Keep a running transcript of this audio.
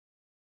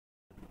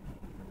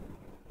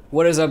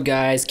What is up,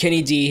 guys?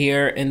 Kenny D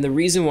here, and the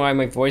reason why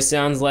my voice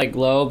sounds like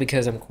low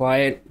because I'm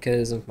quiet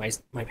because of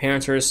my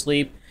parents are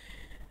asleep.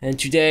 And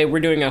today we're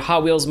doing a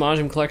Hot Wheels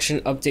Hwmj Collection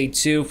Update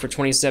 2 for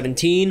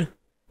 2017.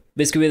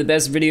 This could be the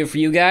best video for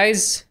you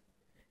guys.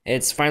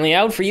 It's finally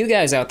out for you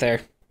guys out there.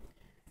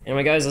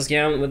 Anyway, guys, let's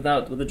get on with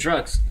the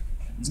trucks.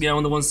 Let's get on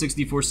with the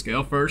 1/64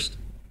 scale first.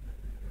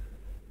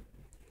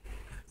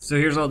 So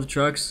here's all the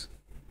trucks.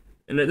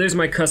 And there's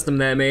my custom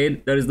that I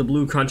made. That is the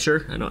Blue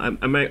Cruncher.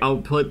 I'll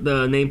put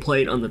the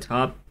nameplate on the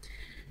top.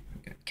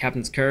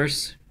 Captain's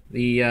Curse.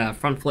 The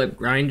front flip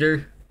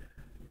grinder.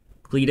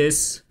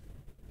 Cletus.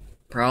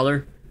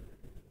 Prowler.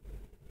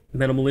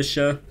 Metal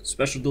Militia.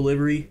 Special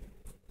Delivery.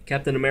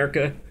 Captain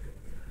America.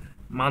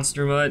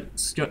 Monster Mutt.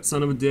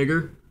 Son of a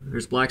Digger.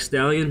 There's Black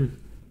Stallion.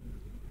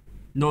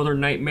 Northern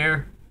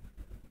Nightmare.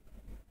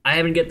 I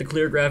haven't get the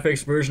clear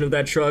graphics version of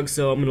that truck,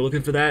 so I'm gonna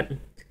looking for that.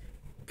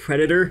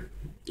 Predator.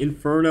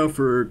 Inferno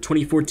for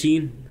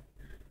 2014,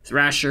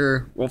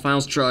 Thrasher, World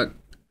Finals truck,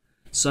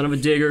 Son of a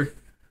Digger,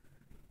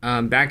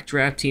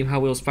 Backdraft Team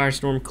Hot Wheels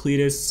Firestorm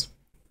Cletus,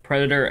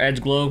 Predator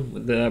Edge Glow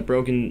with the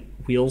broken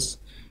wheels,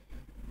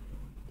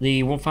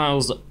 the World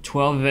Finals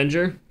 12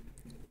 Avenger,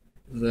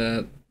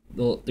 the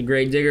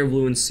Great Digger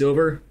Blue and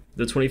Silver,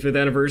 the 25th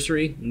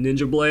anniversary,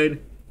 Ninja Blade,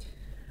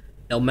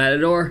 El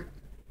Matador,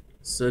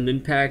 Sudden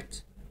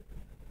Impact,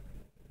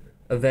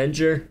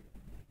 Avenger,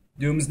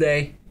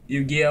 Doomsday,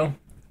 Yu-Gi-Oh!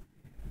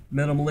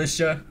 Metal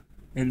Militia,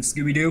 and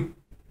Scooby-Doo.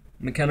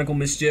 Mechanical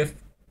Mischief.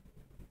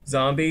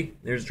 Zombie.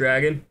 There's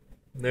Dragon.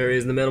 There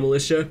is the Metal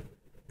Militia.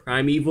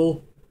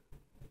 Primeval.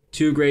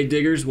 Two Great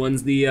Diggers.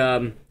 One's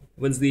the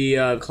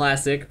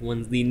classic.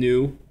 One's the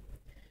new.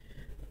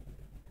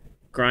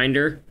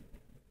 Grinder.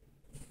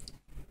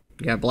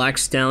 We got Black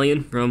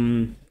Stallion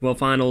from World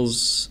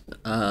Finals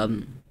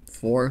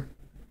 4.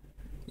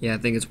 Yeah, I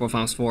think it's World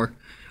Finals 4.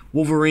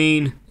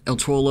 Wolverine. El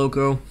Toro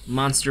Loco.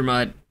 Monster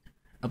Mutt.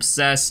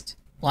 Obsessed.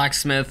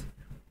 Blacksmith,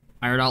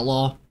 Iron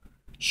Outlaw,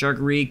 Shark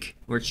Reek,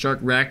 or Shark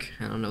Wreck,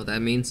 I don't know what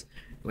that means.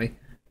 Anyway,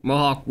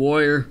 Mohawk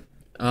Warrior,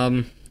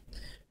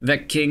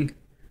 Vec King,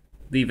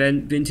 the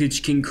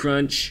Vintage King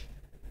Crunch,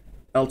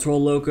 El Toro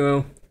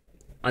Loco,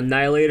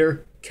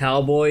 Annihilator,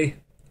 Cowboy,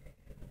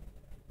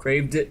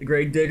 Grave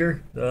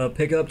Digger, the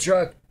pickup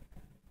truck,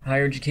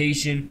 Higher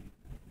Education,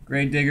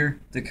 Grave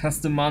Digger, the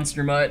Custom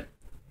Monster Mutt.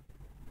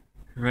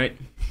 Alright.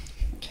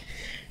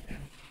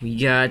 We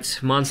got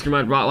Monster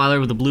Mutt Rottweiler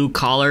with a blue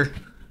collar.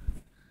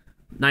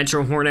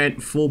 Nitro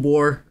Hornet, Full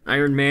Bore,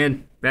 Iron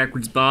Man,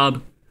 Backwards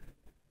Bob.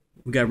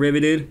 We got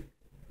Riveted,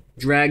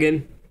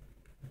 Dragon,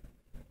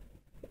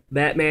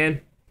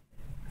 Batman.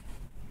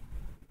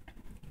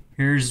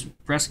 Here's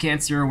Breast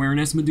Cancer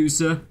Awareness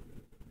Medusa,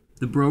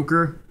 The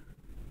Broker,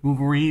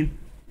 Wolverine,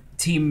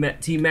 Team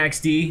Max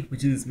D,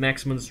 which is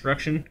Maximum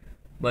Destruction,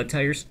 Mud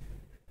Tires.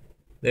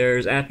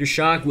 There's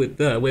Aftershock with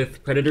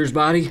Predator's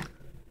body.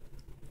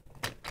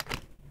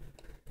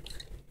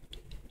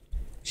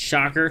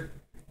 Shocker.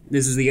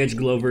 This is the Edge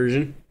Glow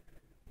version.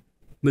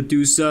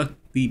 Medusa,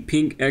 the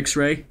pink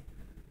X-Ray.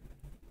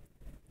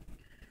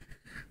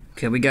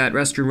 Okay, we got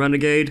Restroom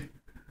Renegade,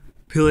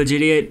 Pillage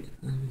Idiot.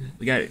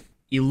 We got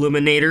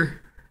Illuminator,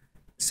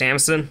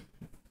 Samson,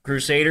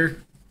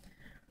 Crusader,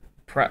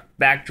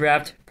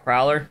 Backdraft,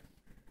 Prowler,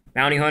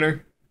 Bounty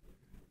Hunter,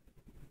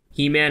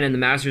 He-Man and the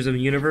Masters of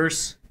the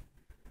Universe,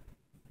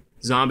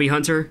 Zombie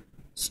Hunter,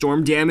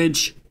 Storm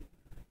Damage,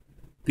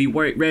 the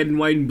red and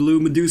white and blue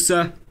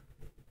Medusa,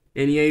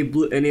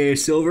 NEA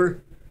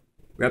Silver,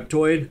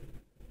 Reptoid,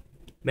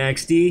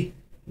 Max D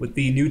with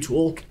the new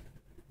tool,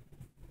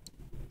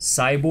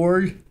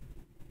 Cyborg,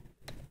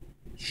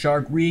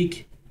 Shark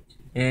Reek,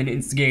 and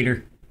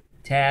Instigator,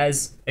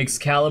 Taz,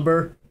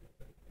 Excalibur.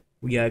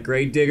 We got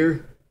Great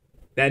Digger,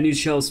 Bad News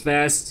Shells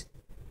Fast,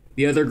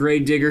 the other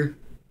Great Digger,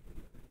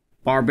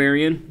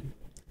 Barbarian.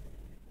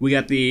 We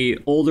got the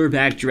older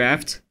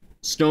Backdraft,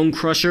 Stone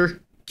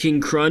Crusher, King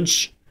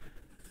Crunch.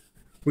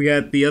 We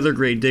got the other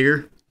Great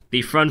Digger,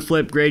 the front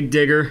flip Great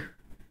Digger,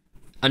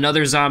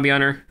 another Zombie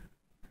Hunter,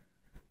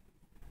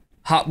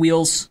 Hot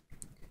Wheels,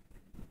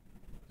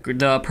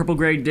 the purple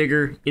Great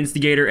Digger,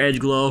 Instigator Edge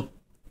Glow,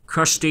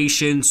 Crush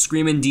Station,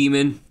 Screamin'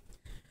 Demon,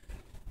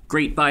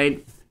 Great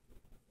Bite.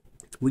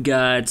 We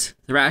got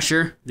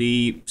Thrasher,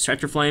 the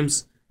Spectre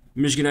Flames,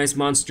 Michigan Ice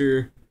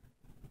Monster.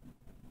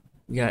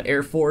 We got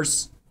Air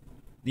Force,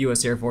 the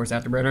U.S. Air Force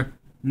Afterburner,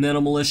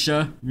 Metal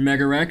Militia,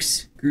 Mega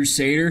Rex,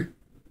 Crusader,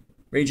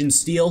 Raging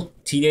Steel,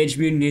 Teenage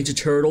Mutant Ninja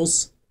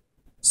Turtles,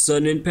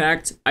 Sudden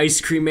Impact,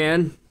 Ice Cream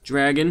Man,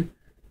 Dragon,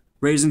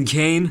 Raising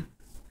Cane.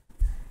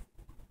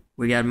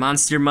 We got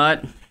Monster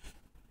Mutt,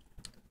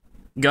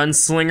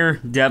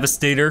 Gunslinger,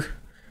 Devastator,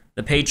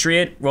 The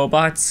Patriot,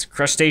 Robots,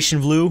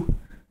 Crustacean Blue,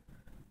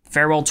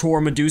 Farewell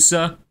Tour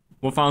Medusa,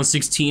 Wolf Island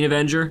 16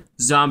 Avenger,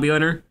 Zombie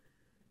Hunter,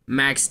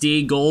 Max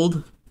D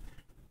Gold,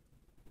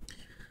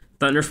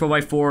 Thunder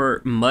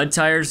 4x4 Mud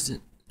Tires,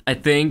 I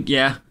think,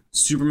 yeah,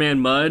 Superman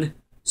Mud,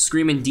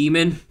 Screamin'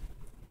 Demon,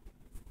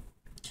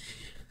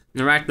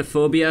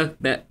 Arachnophobia,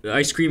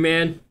 Ice Cream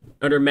Man,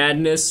 Utter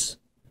Madness,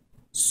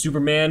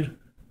 Superman,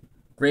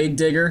 Grave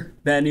Digger,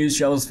 Bad News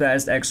Shovels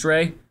Fast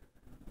X-Ray.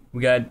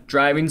 We got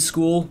Driving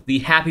School, the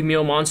Happy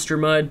Meal Monster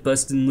Mud,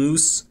 Bustin'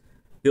 Loose,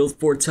 Built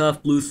for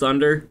Tough, Blue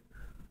Thunder,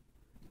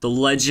 The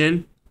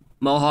Legend,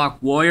 Mohawk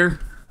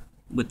Warrior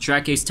with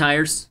Track Ace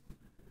Tires,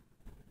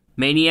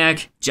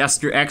 Maniac,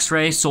 Jester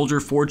X-Ray, Soldier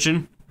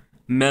Fortune,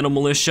 Metal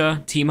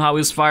Militia, Team Hot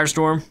Wheels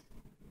Firestorm,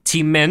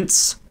 Team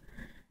Mints,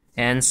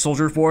 and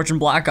Soldier Fortune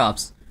Black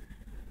Ops.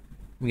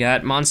 We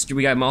got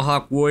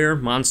Mohawk Warrior,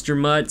 Monster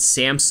Mud,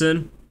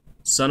 Samson,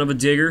 Son of a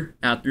Digger,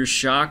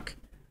 Aftershock,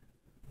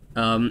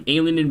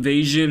 Alien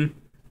Invasion.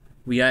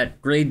 We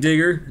got Grave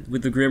Digger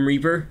with the Grim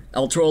Reaper,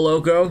 El Toro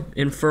Loco,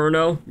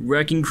 Inferno,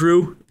 Wrecking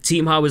Crew,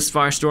 Team Hot Wheels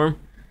Firestorm,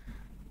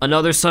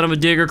 another Son of a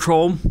Digger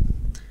Chrome,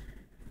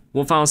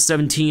 One Final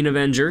 17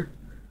 Avenger,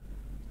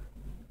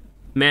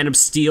 Man of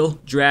Steel,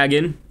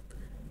 Dragon,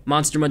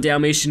 Monster Mud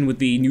Dalmatian with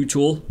the new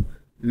tool,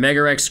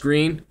 Mega Rex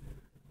Green,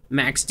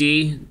 Max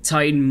D,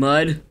 Titan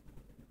Mud,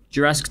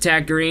 Jurassic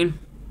Attack Green,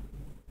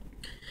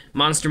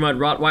 Monster Mud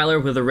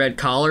Rottweiler with a red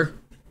collar,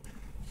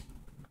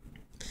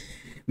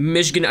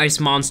 Michigan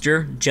Ice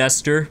Monster,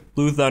 Jester,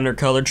 Blue Thunder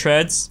Color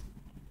Treads,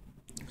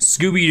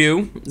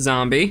 Scooby-Doo,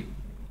 Zombie,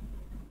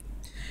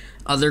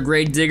 other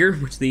Grave Digger,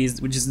 which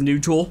is the new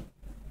tool,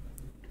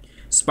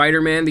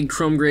 Spider-Man, the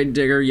Chrome Grave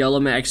Digger, Yellow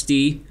Max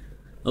D,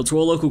 El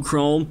Toro Loco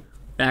Chrome,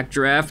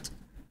 Backdraft,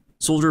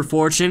 Soldier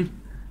Fortune,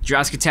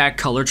 Jurassic Attack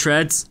Color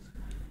Treads,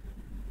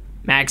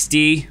 Max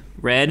D,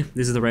 Red,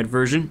 this is the red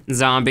version,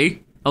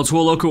 Zombie, El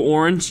Toro Loco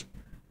Orange,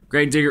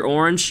 Grave Digger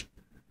Orange,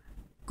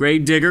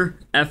 Grave Digger,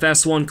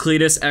 FS1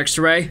 Cletus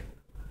X-Ray,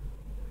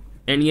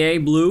 NEA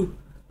Blue,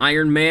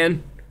 Iron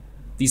Man,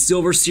 the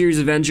Silver Series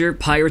Avenger,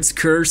 Pirate's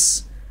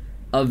Curse,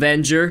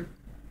 Avenger,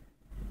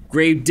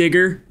 Grave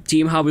Digger,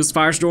 Team Hot Wheels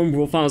Firestorm,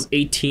 World Finals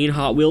 18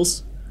 Hot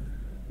Wheels,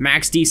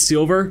 Max D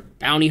Silver,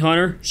 Bounty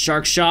Hunter,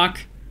 Shark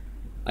Shock,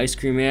 Ice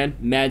Cream Man,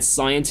 Mad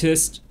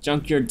Scientist,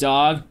 Junkyard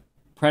Dog,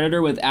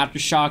 Predator with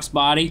Aftershock's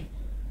body,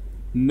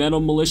 Metal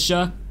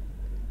Militia,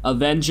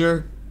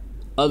 Avenger,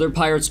 Other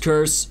Pirate's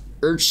Curse,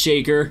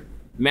 Earthshaker,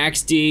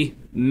 Max D,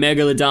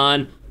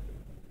 Megalodon,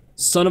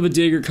 Son of a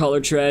Digger Color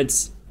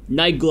Treads,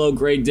 Night Glow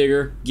Grave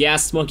Digger,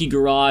 Gas Monkey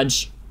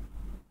Garage,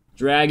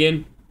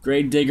 Dragon,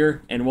 Grave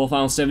Digger, and Wolf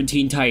Final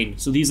 17 Titan.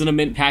 So these are the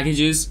mint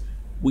packages.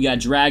 We got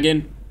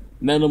Dragon,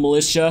 Metal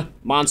Militia,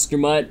 Monster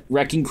Mutt,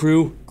 Wrecking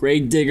Crew,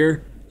 Grave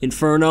Digger,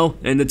 Inferno,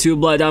 and the two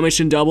Blood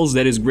Dalmatian doubles,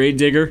 that is Grave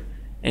Digger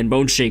and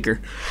Bone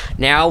Shaker.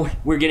 Now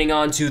we're getting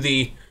on to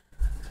the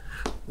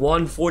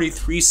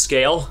 143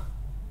 scale.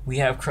 We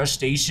have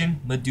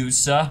Crustacean,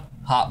 Medusa,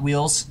 Hot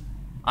Wheels,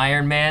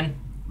 Iron Man,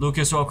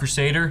 Lucas Oil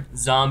Crusader,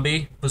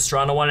 Zombie,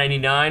 Pastrana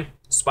 199,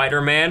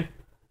 Spider-Man,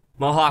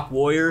 Mohawk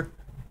Warrior,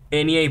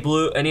 NEA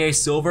Blue, NEA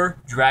Silver,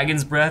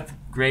 Dragon's Breath,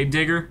 Grave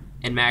Digger,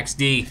 and Max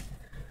D.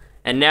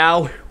 And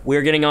now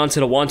we're getting on to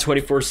the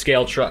 124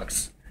 scale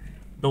trucks.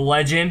 The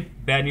Legend,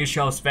 Bad News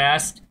Shovels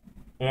Fast,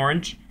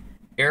 Orange,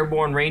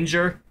 Airborne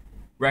Ranger,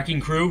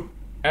 Wrecking Crew,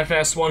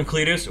 FS1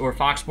 Cletus or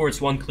Fox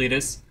Sports 1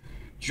 Cletus,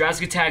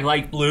 Jurassic Attack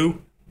Light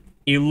Blue,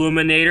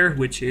 Illuminator,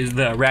 which is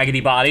the raggedy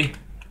body.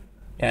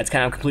 Yeah, it's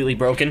kind of completely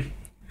broken.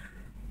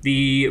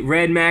 The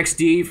red Max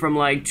D from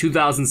like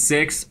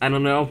 2006, I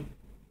don't know.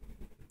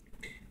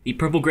 The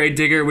purple Grave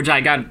Digger, which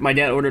my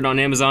dad ordered on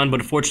Amazon,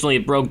 but unfortunately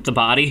it broke the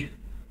body.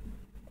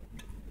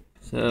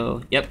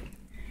 So, yep.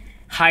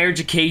 Higher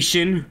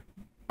Education,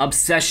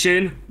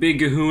 Obsession, Big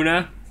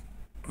Kahuna,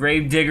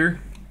 Grave Digger.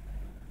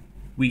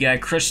 We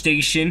got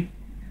Crustacean,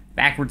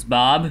 Backwards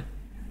Bob,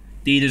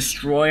 The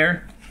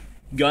Destroyer,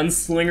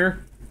 Gunslinger,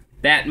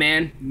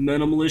 Batman,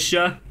 Metal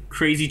Militia,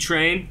 Crazy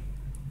Train,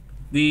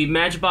 the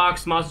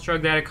Matchbox monster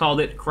truck that I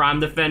called it, Crime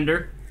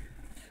Defender.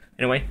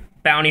 Anyway,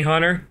 Bounty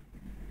Hunter,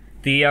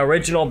 the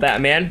original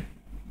Batman,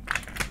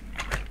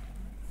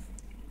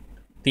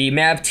 the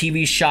Mav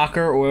TV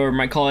Shocker, or I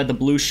might call it the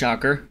Blue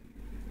Shocker,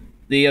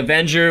 the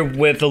Avenger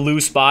with a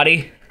loose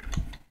body.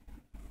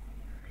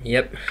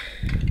 Yep.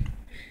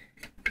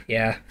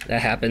 Yeah,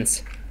 that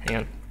happens. Hang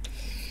on.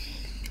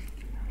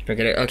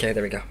 Forget it. Okay,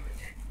 there we go.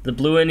 The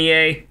Blue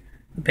NEA,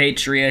 the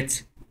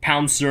Patriot,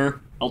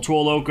 Pouncer, El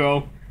Toro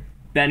Loco,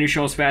 Bad News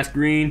Shovels Fast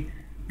Green,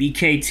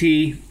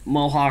 BKT,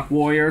 Mohawk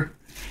Warrior,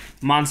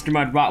 Monster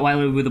Mud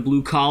Rottweiler with a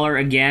blue collar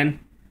again,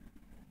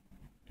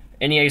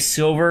 NEA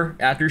Silver,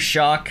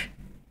 Aftershock,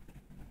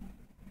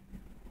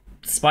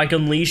 Spike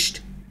Unleashed,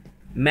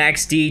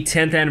 Max D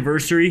 10th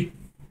Anniversary,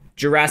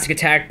 Jurassic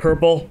Attack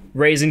Purple,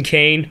 Raisin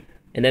Cane,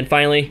 and then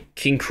finally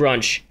King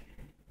Crunch.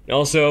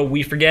 Also,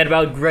 we forget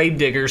about Grave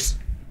Diggers.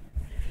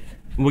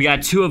 We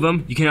got two of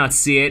them. You cannot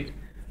see it.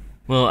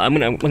 Well, I'm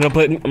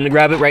gonna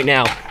grab it right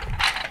now.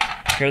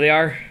 Here they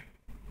are.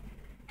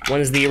 One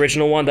is the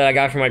original one that I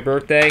got for my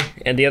birthday,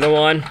 and the other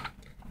one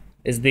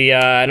is the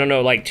I don't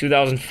know, like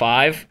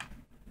 2005.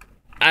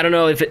 I don't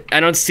know if I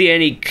don't see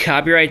any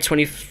copyright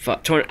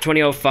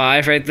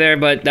 2005 right there,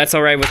 but that's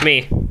all right with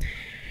me.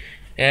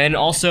 And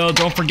also,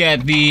 don't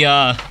forget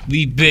the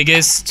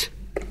biggest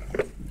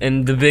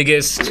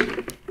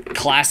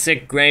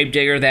classic Grave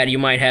Digger that you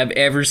might have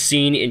ever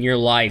seen in your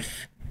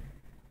life.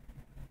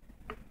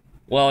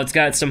 Well, it's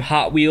got some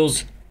Hot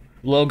Wheels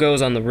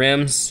logos on the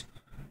rims.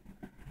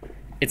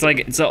 It's like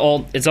it's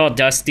all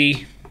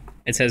dusty.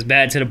 It says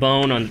 "Bad to the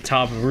Bone" on the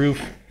top of the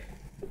roof.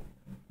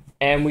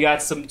 And we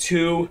got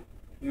two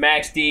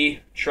Max D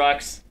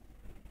trucks.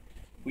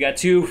 We got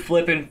two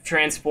flip and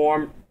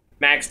transform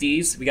Max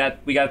Ds. We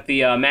got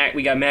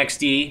Max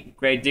D,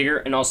 Great Digger,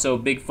 and also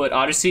Bigfoot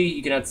Odyssey.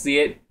 You cannot see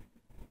it.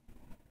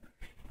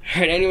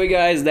 Alright, anyway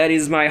guys, that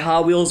is my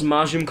Hot Wheels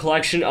Hwmj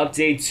collection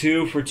update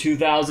 2 for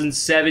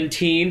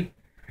 2017.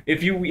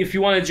 If you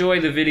want to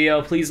enjoy the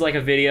video, please like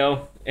a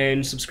video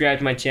and subscribe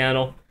to my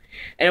channel.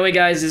 Anyway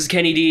guys, this is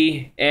Kenny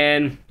D,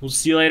 and we'll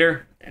see you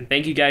later. And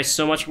thank you guys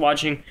so much for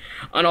watching.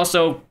 And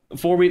also,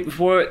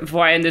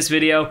 before I end this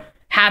video,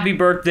 happy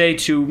birthday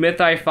to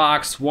Mythi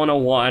Fox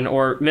 101,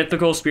 or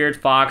Mythical Spirit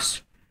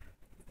Fox.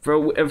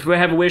 If we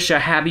have a wish, a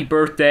happy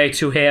birthday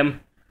to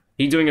him.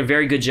 He's doing a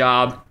very good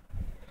job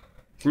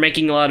for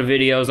making a lot of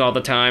videos all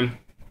the time.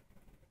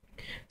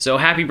 So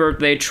happy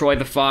birthday, Troy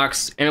the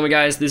Fox. Anyway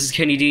guys, this is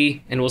Kenny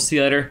D, and we'll see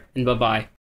you later, and bye-bye.